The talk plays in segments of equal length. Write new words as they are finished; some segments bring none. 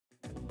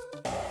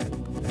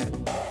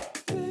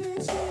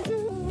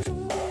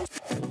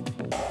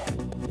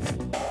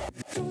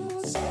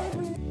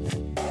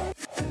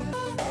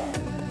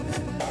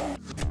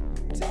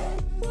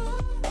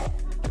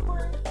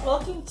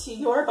to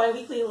your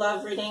bi-weekly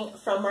love reading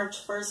from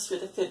March 1st through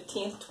the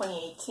 15th,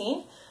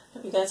 2018.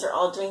 Hope you guys are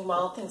all doing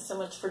well. Thanks so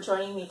much for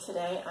joining me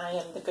today. I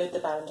am the Good, the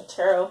Bad, and the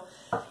Tarot.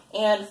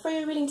 And for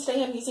your reading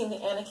today, I'm using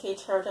the Anna K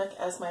Tarot deck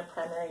as my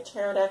primary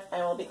tarot deck. I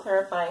will be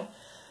clarifying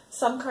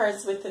some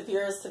cards with the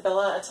Vera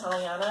Sibilla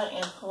Italiana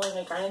and pulling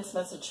a guidance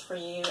message for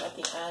you at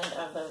the end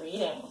of the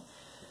reading.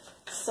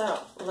 So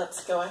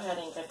let's go ahead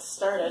and get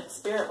started.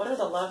 Spirit, what are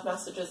the love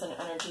messages and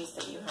energies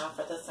that you have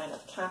for the sign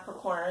of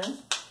Capricorn?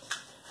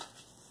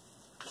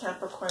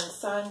 Capricorn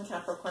Sun,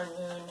 Capricorn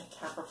Moon,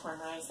 Capricorn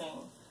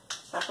Rising.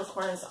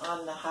 Capricorn's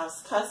on the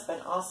house cusp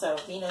and also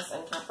Venus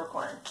and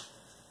Capricorn.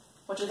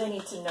 What do they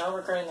need to know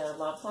regarding their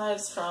love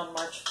lives from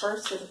March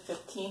 1st to the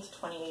 15th,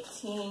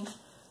 2018?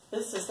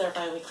 This is their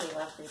bi-weekly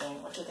love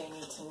reading. What do they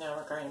need to know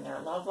regarding their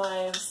love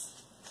lives?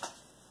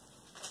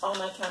 All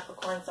my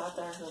Capricorns out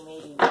there who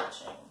may be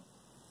watching.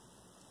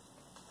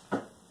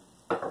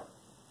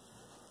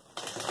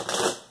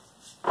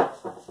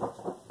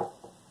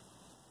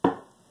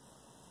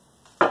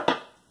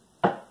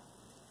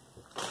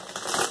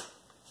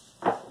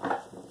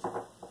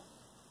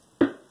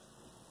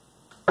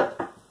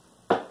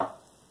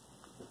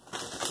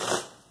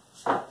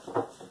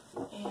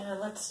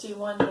 Let's do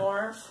one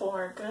more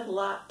for good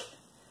luck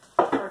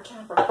for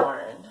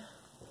Capricorn.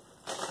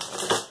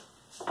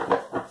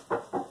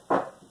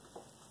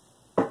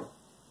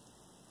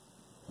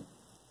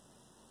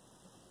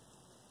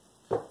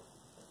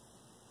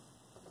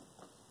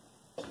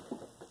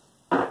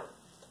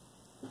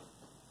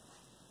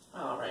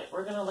 All right,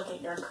 we're going to look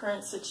at your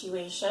current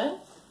situation.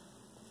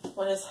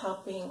 What is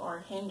helping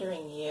or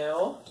hindering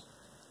you?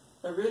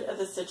 The root of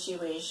the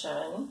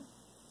situation.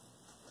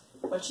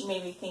 What you may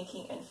be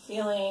thinking and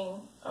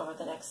feeling over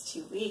the next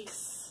 2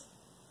 weeks,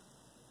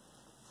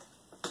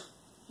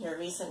 your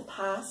recent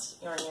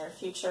past, your near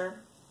future.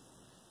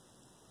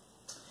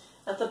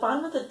 At the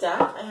bottom of the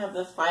deck, I have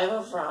the Five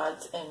of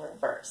Rods in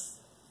reverse.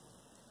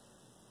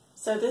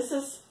 So this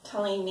is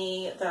telling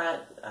me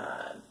that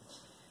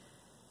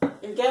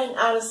you're getting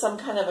out of some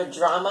kind of a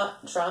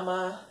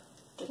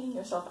getting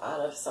yourself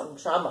out of some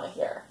drama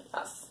here,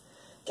 yes.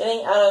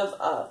 Getting out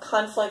of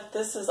conflict.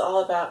 This is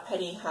all about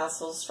petty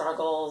hassles,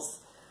 struggles,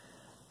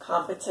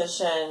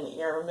 competition.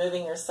 You're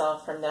removing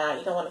yourself from that.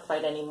 You don't want to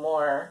fight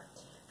anymore.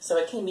 So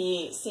it can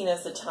be seen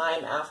as a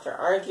time after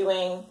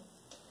arguing.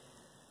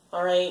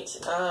 All right.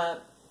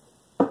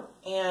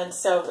 And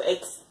so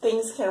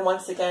things can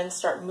once again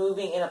start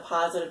moving in a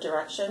positive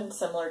direction,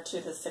 similar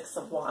to the Six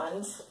of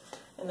Wands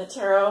in the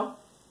tarot.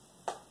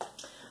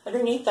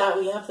 Underneath that,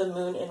 we have the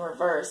Moon in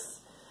reverse.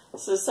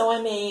 So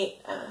someone may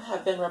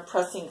have been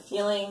repressing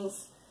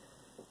feelings.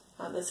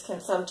 This can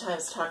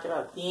sometimes talk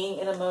about being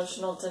in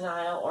emotional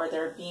denial or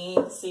there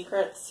being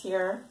secrets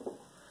here.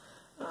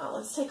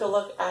 Let's take a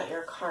look at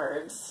your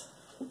cards.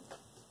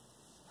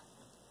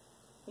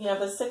 You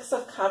have the Six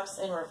of Cups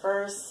in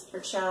reverse.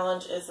 Your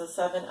challenge is the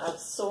Seven of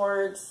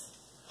Swords.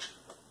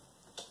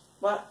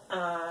 What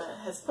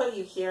has put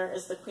you here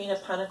is the Queen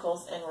of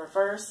Pentacles in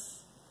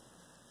reverse.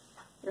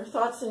 Your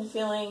thoughts and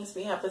feelings,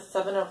 we have the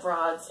Seven of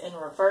Rods in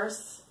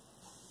reverse.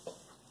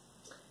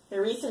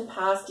 Your recent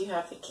past, you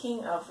have the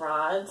King of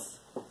Rods.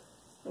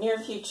 Near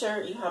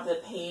future, you have the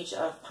Page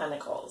of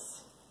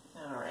Pentacles.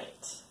 All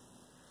right.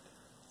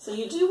 So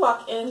you do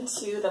walk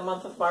into the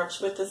month of March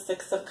with the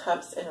Six of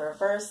Cups in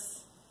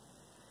reverse.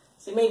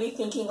 So you may be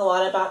thinking a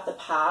lot about the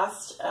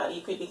past. You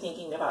could be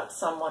thinking about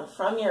someone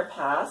from your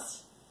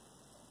past.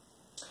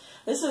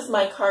 This is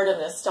my card of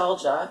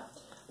nostalgia.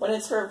 When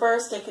it's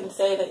reversed, it can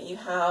say that you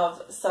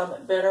have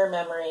some bitter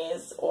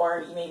memories,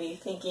 or you may be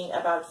thinking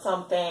about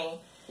something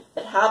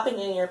that happened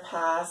in your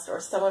past or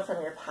someone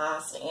from your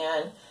past,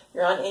 and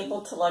you're unable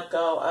to let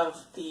go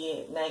of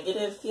the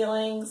negative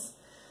feelings.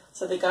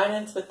 So the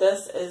guidance with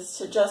this is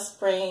to just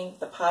bring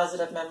the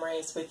positive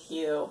memories with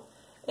you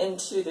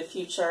into the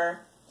future,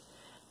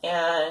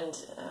 and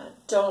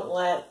don't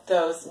let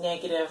those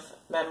negative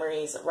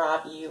memories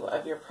rob you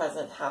of your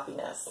present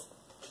happiness.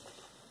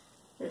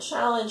 Your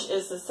challenge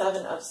is the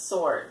Seven of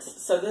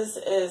Swords. So this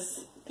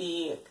is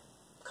the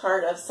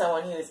card of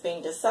someone who is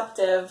being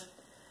deceptive.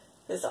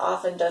 This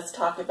often does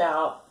talk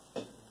about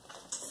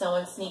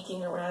someone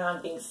sneaking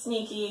around, being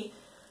sneaky.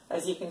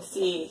 As you can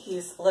see,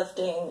 he's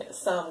lifting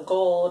some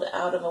gold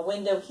out of a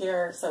window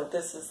here. So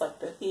this is like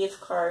the thief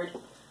card.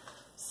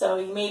 So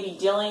you may be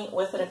dealing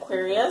with an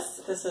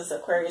Aquarius. This is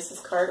Aquarius's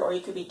card. Or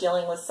you could be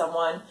dealing with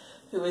someone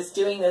who is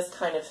doing this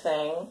kind of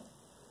thing,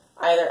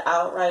 either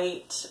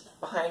outright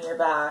behind your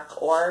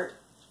back or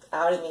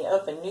out in the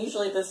open.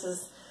 Usually this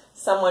is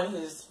someone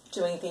who's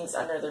doing things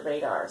under the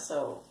radar.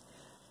 So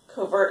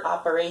covert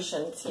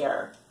operations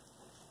here.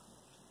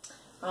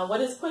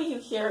 What has put you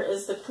here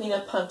is the Queen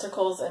of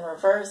Pentacles in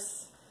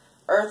reverse,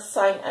 Earth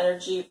sign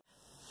energy.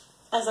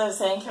 As I was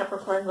saying,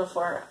 Capricorn,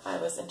 before I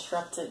was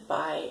interrupted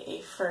by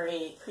a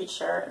furry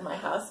creature in my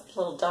house, a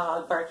little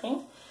dog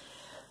barking.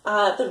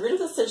 The root of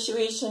the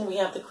situation, we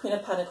have the Queen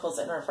of Pentacles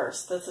in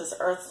reverse. This is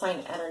Earth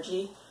sign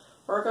energy.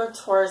 Virgo,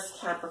 Taurus,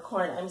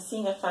 Capricorn. I'm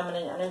seeing a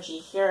feminine energy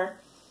here.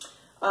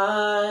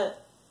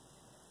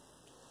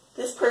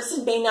 This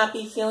person may not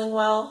be feeling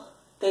well.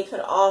 They could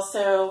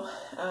also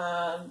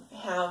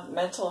have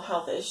mental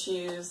health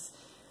issues.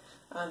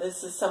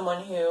 This is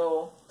someone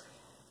who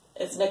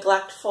is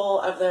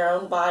neglectful of their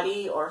own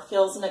body or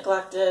feels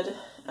neglected.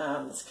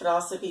 This could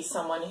also be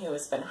someone who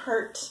has been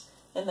hurt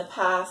in the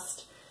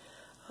past.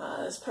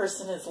 This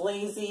person is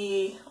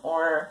lazy,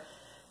 or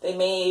they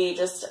may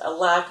just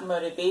lack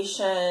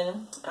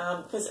motivation.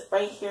 Because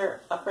right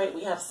here, upright,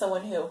 we have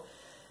someone who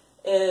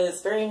is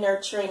very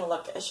nurturing.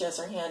 Look, she has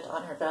her hand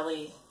on her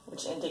belly,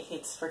 which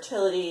indicates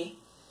fertility.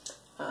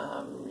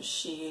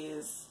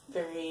 She's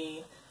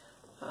very,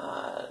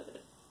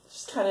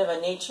 she's kind of a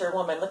nature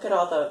woman. Look at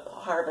all the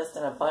harvest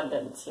and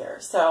abundance here.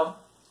 So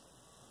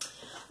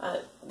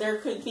there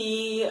could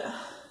be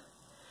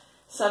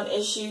some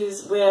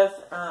issues with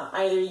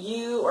either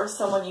you or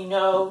someone you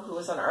know who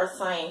is an earth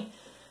sign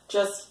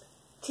just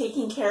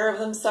taking care of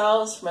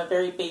themselves from a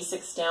very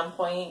basic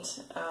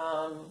standpoint.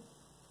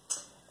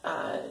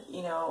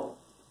 You know,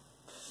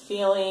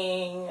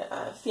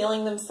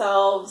 feeling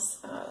themselves.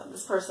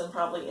 This person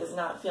probably is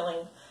not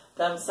feeling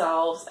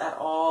themselves at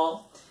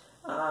all.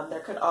 There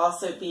could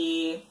also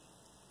be,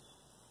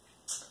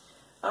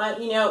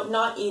 you know,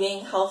 not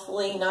eating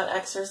healthfully, not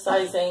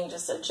exercising,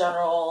 just a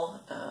general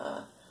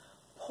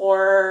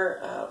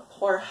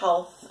poor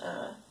health.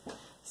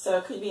 So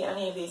it could be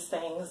any of these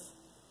things.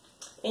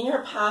 In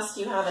your past,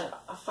 you have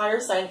a fire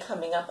sign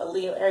coming up, a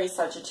Leo, Aries,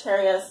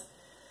 Sagittarius.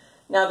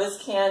 Now,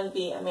 this can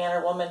be a man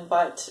or woman,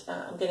 but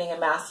I'm getting a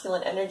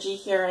masculine energy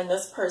here, and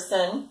this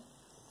person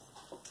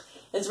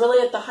is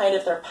really at the height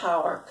of their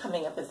power,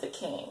 coming up as the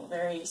king.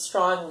 Very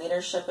strong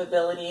leadership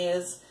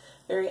abilities,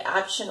 very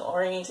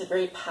action-oriented,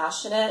 very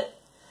passionate,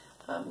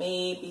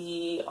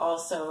 maybe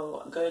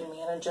also a good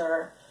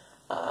manager.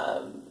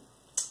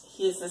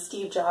 He's the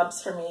Steve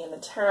Jobs for me in the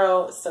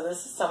tarot, so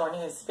this is someone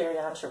who's very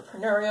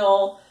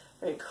entrepreneurial,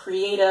 very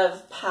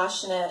creative,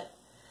 passionate,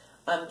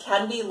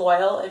 can be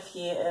loyal if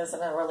he is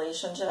in a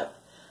relationship,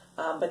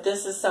 but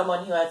this is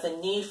someone who has a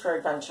need for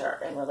adventure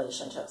in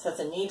relationships, has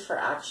a need for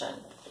action.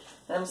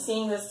 And I'm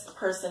seeing this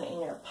person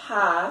in your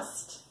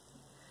past,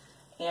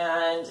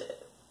 and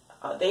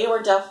they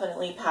were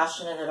definitely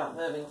passionate about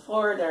moving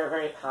forward. They were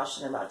very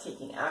passionate about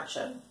taking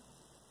action.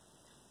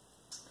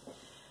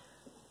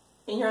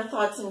 In your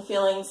thoughts and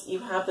feelings, you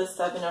have the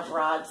Seven of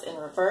Rods in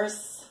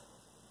reverse.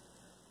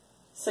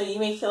 So you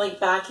may feel like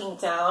backing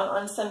down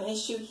on some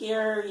issue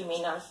here. You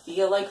may not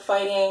feel like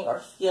fighting or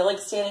feel like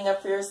standing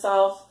up for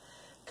yourself.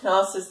 You can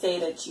also say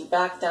that you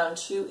back down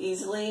too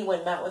easily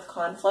when met with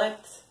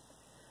conflict.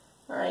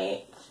 All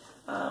right.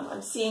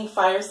 I'm seeing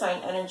fire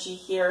sign energy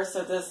here,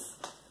 so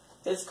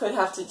this could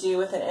have to do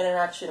with an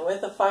interaction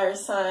with a fire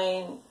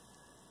sign.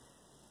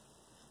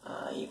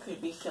 You could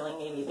be feeling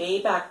maybe they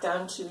back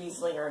down too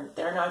easily, or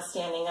they're not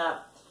standing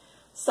up.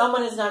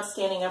 Someone is not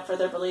standing up for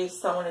their beliefs.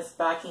 Someone is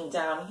backing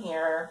down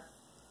here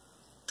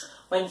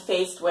when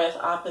faced with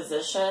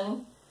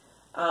opposition.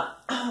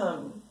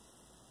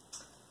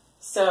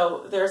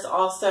 So there's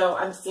also,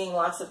 I'm seeing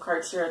lots of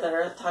cards here that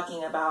are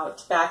talking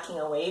about backing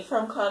away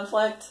from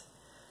conflict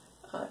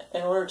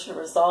in order to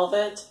resolve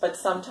it, but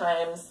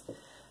sometimes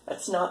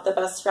that's not the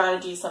best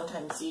strategy.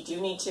 Sometimes you do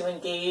need to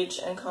engage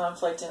in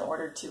conflict in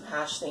order to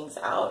hash things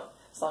out,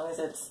 as long as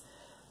it's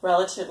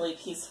relatively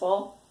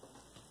peaceful.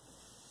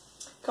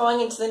 Going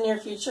into the near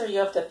future, you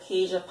have the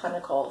Page of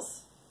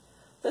Pentacles.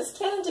 This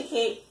can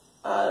indicate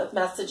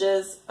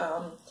messages,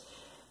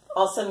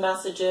 also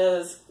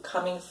messages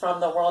coming from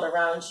the world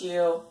around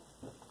you.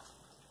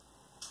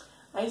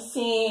 I'm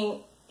seeing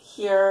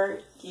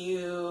here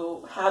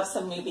you have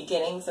some new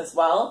beginnings as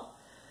well.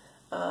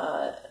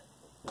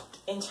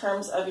 In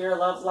terms of your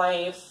love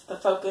life, the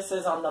focus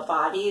is on the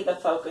body, the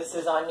focus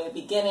is on new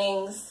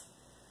beginnings.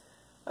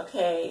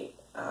 Okay,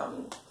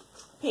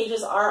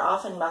 pages are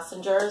often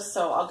messengers,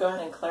 so I'll go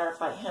ahead and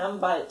clarify him,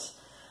 but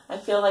I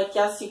feel like,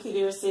 yes, you could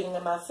be receiving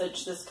a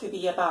message. This could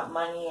be about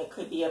money. It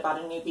could be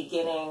about a new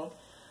beginning.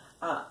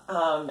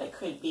 It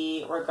could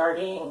be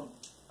regarding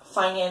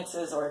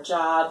finances or a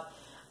job.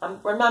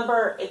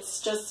 Remember,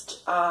 it's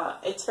just,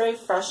 it's very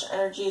fresh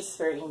energy. It's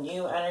very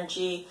new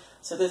energy.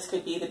 So this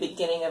could be the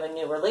beginning of a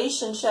new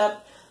relationship.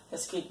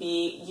 This could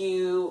be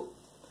you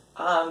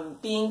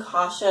being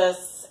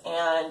cautious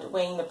and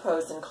weighing the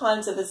pros and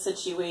cons of the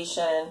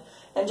situation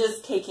and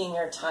just taking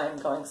your time,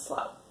 going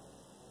slow.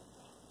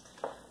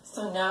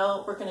 So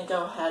now we're going to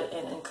go ahead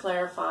and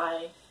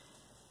clarify.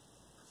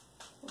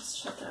 Let's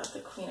check out the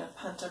Queen of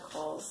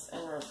Pentacles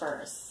in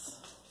reverse.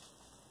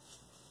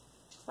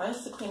 Why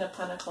is the Queen of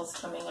Pentacles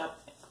coming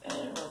up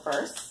in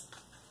reverse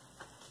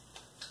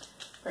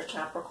for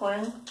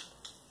Capricorn?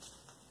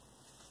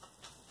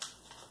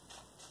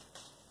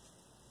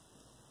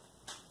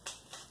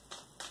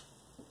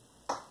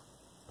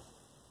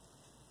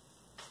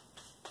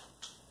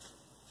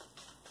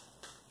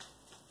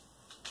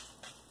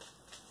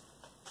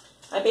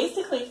 I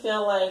basically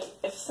feel like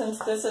since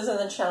this is in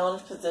the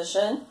challenge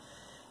position,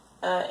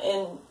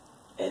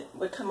 it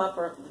would come up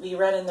or be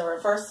read in the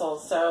reversal,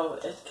 so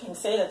it can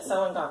say that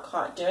someone got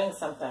caught doing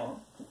something.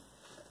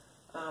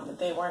 that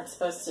they weren't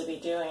supposed to be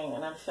doing,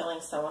 and I'm feeling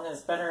someone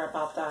is bitter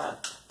about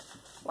that.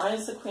 Why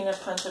is the Queen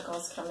of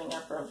Pentacles coming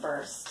up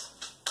reversed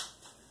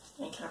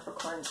in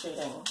Capricorn's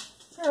reading?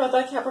 Sorry about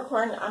that,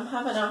 Capricorn. I'm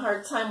having a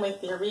hard time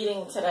with your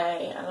reading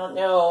today. I don't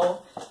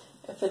know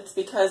if it's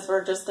because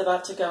we're just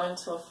about to go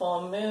into a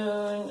full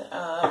moon.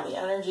 The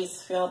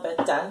energies feel a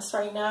bit dense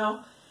right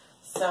now.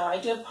 So I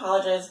do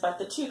apologize, but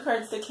the two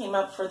cards that came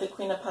up for the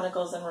Queen of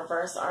Pentacles in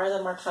reverse are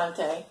the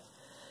Mercante.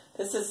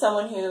 This is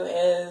someone who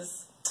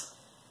is,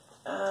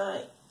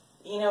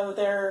 you know,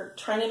 they're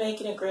trying to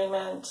make an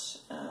agreement.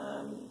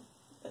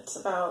 It's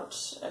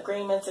about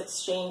agreements,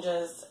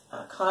 exchanges,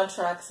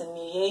 contracts, and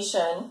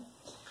mediation.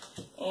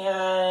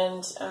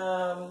 And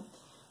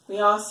we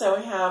also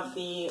have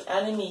the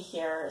enemy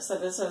here. So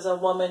this is a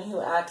woman who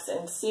acts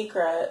in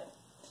secret.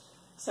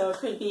 So it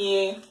could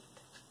be,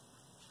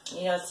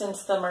 you know,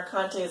 since the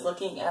Mercante is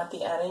looking at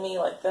the enemy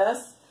like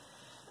this,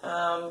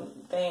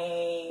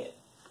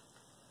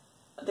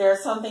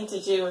 there's something to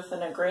do with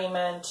an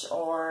agreement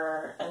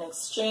or an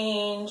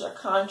exchange, a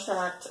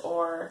contract,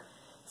 or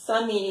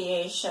some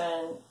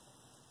mediation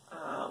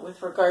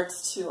with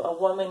regards to a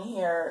woman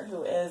here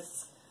who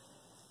is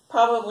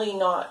probably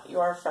not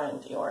your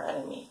friend, your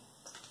enemy.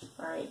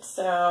 All right,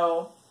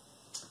 so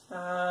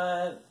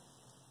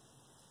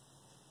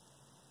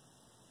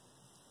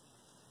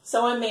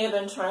someone may have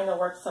been trying to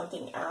work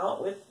something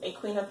out with a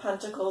Queen of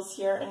Pentacles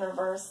here in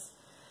reverse.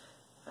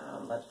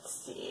 Let's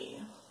see.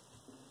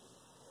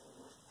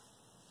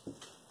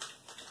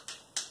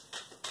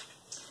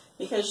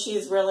 Because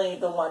she's really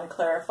the one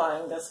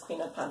clarifying this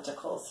Queen of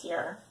Pentacles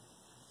here.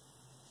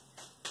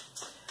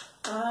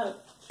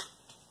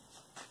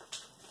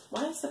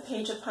 Why is the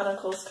Page of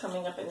Pentacles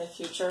coming up in the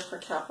future for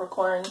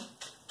Capricorn?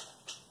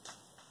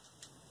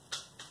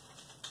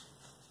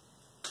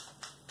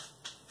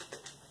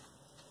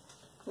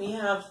 We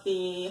have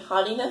the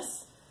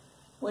haughtiness,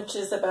 which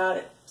is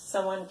about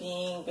someone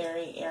being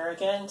very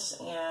arrogant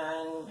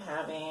and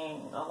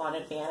having a lot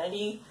of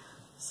vanity,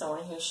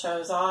 someone who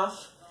shows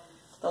off.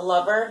 The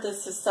Lover,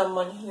 this is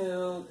someone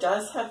who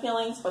does have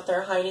feelings, but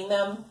they're hiding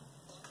them.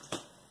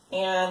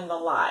 And the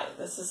Lie,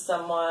 this is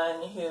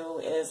someone who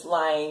is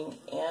lying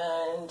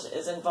and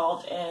is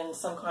involved in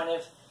some kind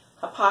of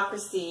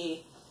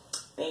hypocrisy.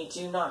 They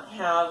do not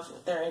have,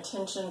 their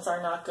intentions are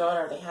not good,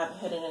 or they have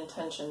hidden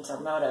intentions or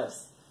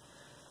motives.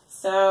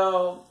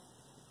 So,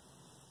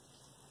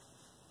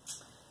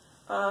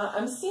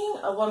 I'm seeing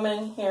a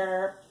woman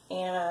here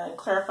and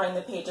clarifying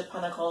the Page of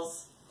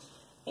Pentacles.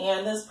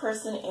 And this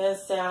person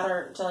is sad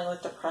or dealing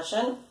with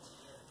depression.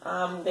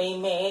 They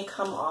may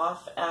come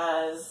off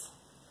as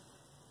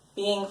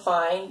being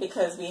fine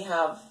because we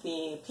have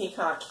the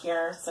peacock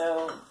here,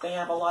 so they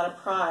have a lot of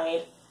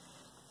pride.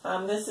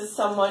 This is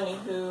someone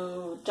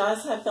who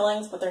does have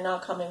feelings, but they're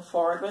not coming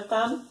forward with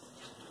them.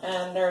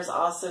 And there's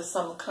also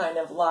some kind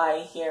of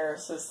lie here.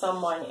 So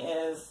someone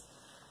is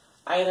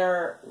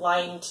either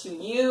lying to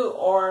you,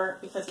 or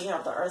because we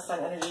have the earth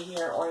sign energy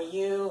here, or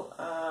you,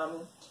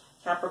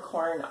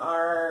 Capricorn,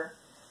 are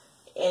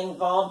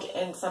involved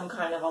in some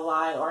kind of a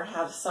lie or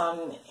have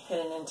some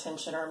hidden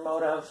intention or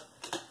motive.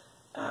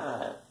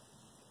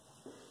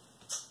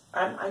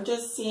 I'm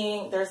just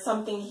seeing there's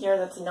something here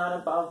that's not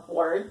above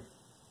board,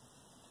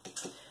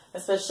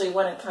 especially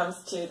when it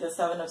comes to the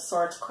Seven of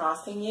Swords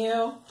crossing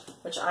you,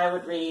 which I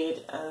would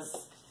read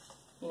as,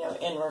 you know,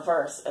 in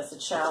reverse, as a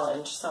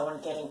challenge,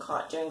 someone getting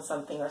caught doing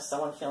something or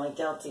someone feeling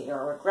guilty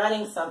or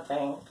regretting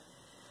something,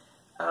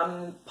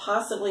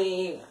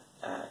 possibly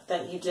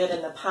that you did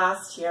in the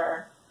past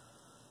here.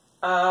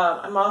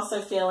 I'm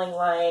also feeling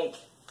like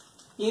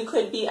you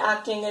could be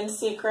acting in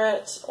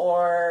secret,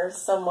 or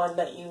someone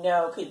that you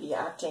know could be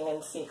acting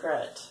in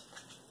secret.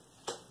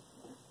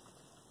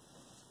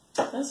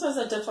 This was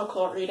a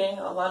difficult reading.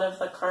 A lot of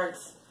the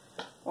cards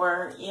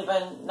were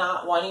even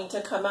not wanting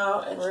to come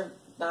out and were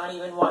not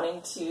even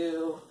wanting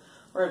to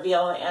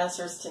reveal the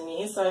answers to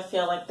me. So I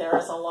feel like there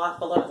is a lot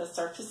below the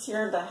surface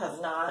here that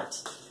has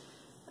not,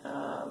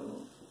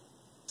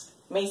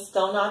 may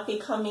still not be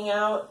coming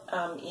out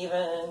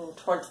even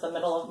towards the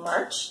middle of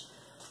March.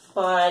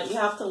 But you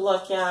have to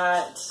look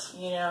at,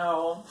 you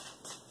know,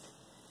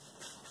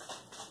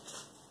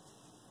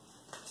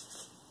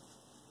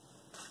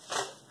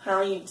 how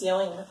are you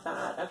dealing with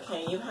that?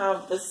 Okay, you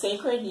have the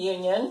Sacred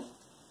Union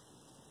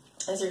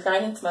as your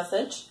guidance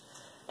message.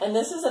 And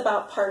this is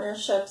about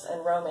partnerships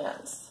and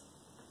romance.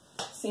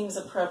 Seems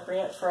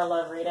appropriate for a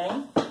love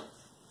reading.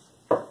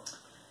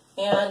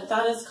 And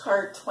that is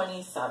card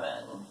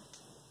 27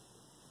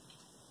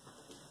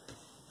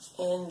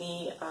 in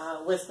the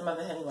Wisdom of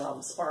the Hidden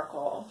Realms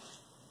Oracle.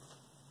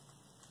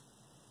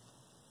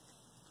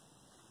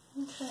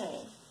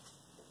 Okay.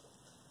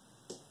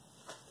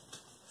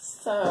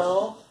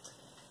 So,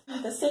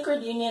 the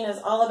Sacred Union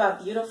is all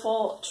about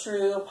beautiful,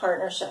 true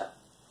partnership.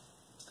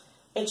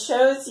 It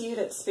shows you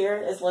that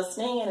Spirit is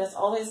listening and is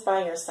always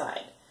by your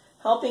side,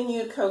 helping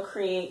you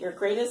co-create your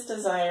greatest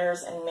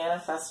desires and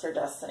manifest your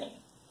destiny.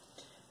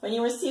 When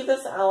you receive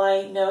this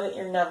ally, know that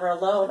you're never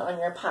alone on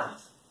your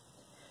path.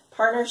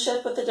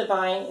 Partnership with the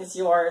divine is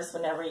yours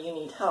whenever you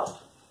need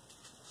help.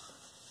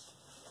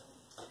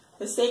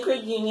 The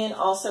sacred union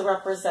also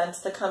represents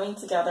the coming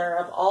together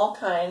of all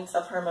kinds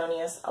of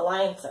harmonious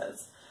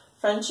alliances: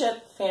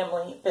 friendship,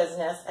 family,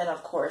 business, and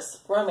of course,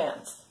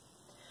 romance.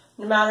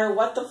 No matter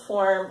what the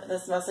form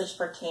this message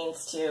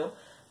pertains to,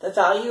 the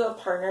value of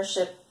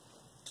partnership,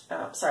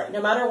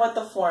 no matter what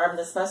the form,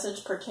 this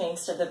message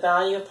pertains to the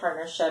value of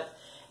partnership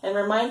and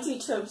reminds you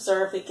to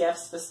observe the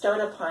gifts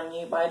bestowed upon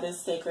you by this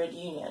sacred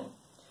union.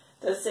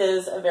 This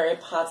is a very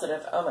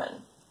positive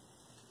omen.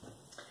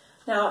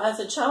 Now, as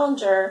a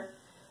challenger,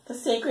 the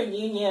sacred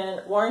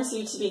union warns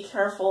you to be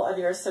careful of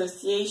your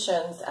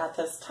associations at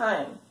this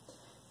time.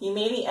 You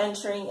may be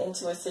entering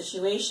into a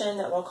situation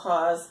that will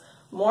cause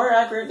more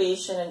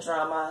aggravation and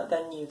drama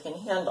than you can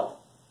handle.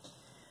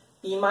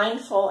 Be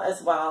mindful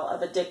as well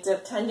of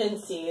addictive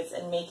tendencies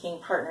in making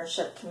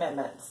partnership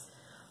commitments.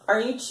 Are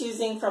you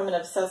choosing from an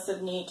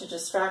obsessive need to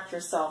distract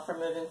yourself from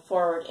moving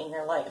forward in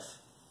your life?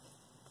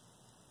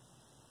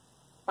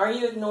 Are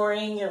you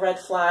ignoring your red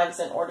flags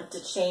in order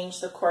to change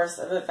the course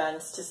of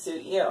events to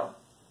suit you?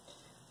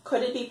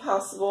 Could it be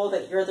possible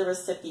that you're the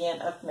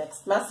recipient of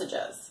mixed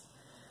messages?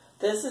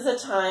 This is a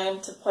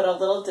time to put a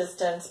little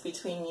distance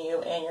between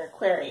you and your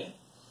query.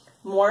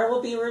 More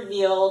will be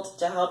revealed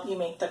to help you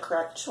make the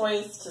correct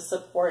choice to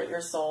support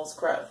your soul's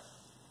growth.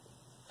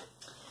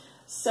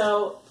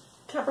 So,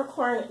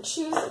 Capricorn,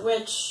 choose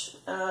which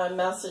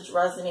message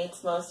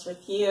resonates most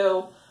with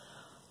you.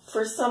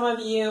 For some of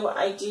you,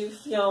 I do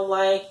feel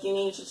like you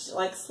need to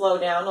slow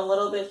down a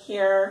little bit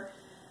here,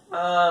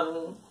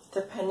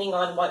 depending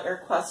on what your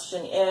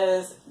question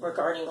is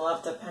regarding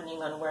love,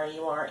 depending on where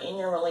you are in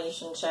your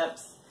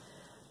relationships.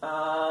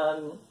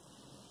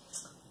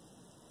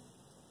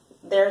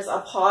 There's a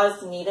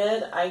pause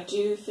needed. I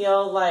do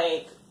feel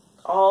like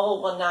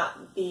all will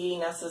not be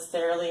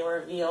necessarily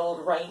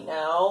revealed right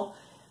now.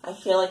 I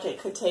feel like it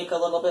could take a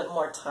little bit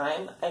more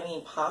time. I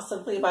mean,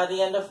 possibly by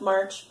the end of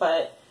March,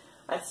 but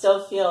I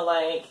still feel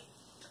like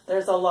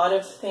there's a lot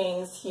of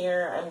things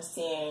here. I'm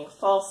seeing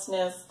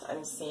falseness.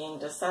 I'm seeing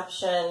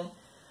deception.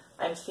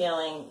 I'm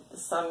feeling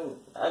some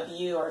of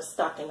you are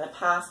stuck in the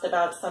past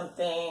about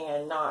something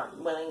and not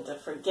willing to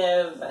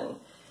forgive. And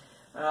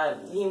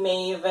you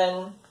may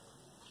even,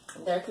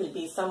 there could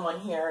be someone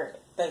here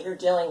that you're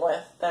dealing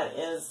with that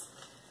is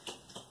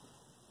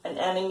an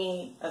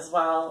enemy as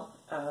well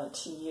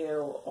to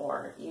you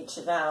or you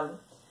to them.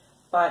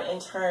 But in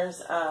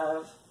terms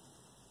of,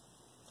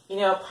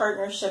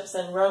 partnerships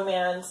and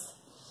romance,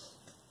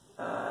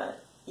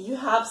 you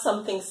have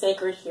something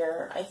sacred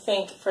here. I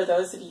think for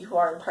those of you who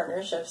are in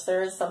partnerships,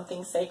 there is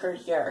something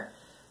sacred here.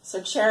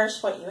 So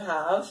cherish what you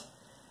have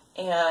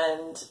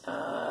and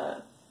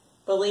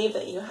believe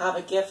that you have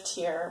a gift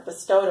here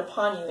bestowed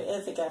upon you. It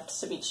is a gift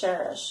to be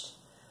cherished.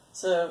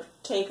 So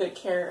take good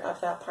care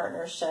of that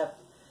partnership,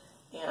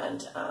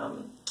 and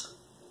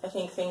I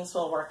think things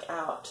will work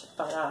out.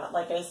 But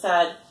like I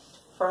said,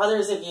 for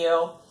others of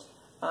you,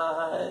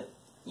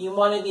 you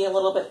want to be a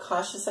little bit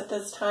cautious at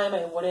this time.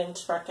 I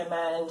wouldn't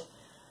recommend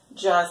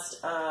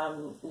just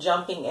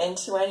jumping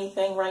into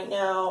anything right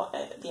now.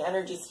 The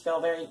energies feel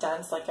very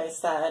dense, like I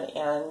said,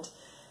 and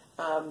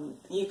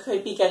you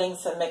could be getting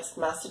some mixed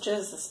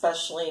messages,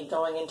 especially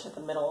going into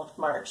the middle of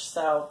March.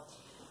 So,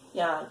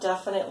 yeah,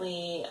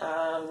 definitely,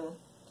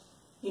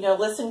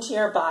 listen to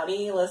your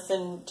body,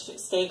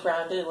 stay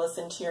grounded,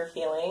 listen to your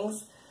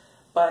feelings,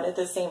 but at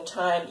the same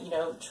time,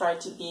 try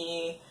to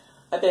be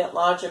a bit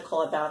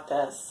logical about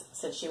this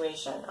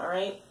situation, all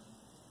right?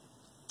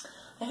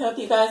 I hope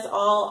you guys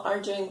all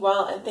are doing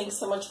well, and thanks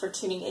so much for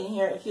tuning in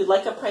here. If you'd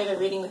like a private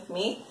reading with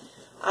me,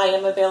 I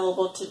am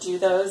available to do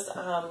those.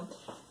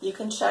 You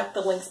can check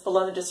the links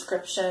below in the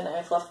description.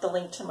 I've left the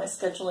link to my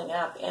scheduling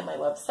app and my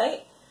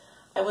website.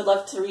 I would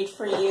love to read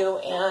for you,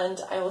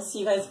 and I will see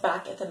you guys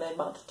back at the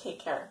mid-month. Take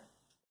care.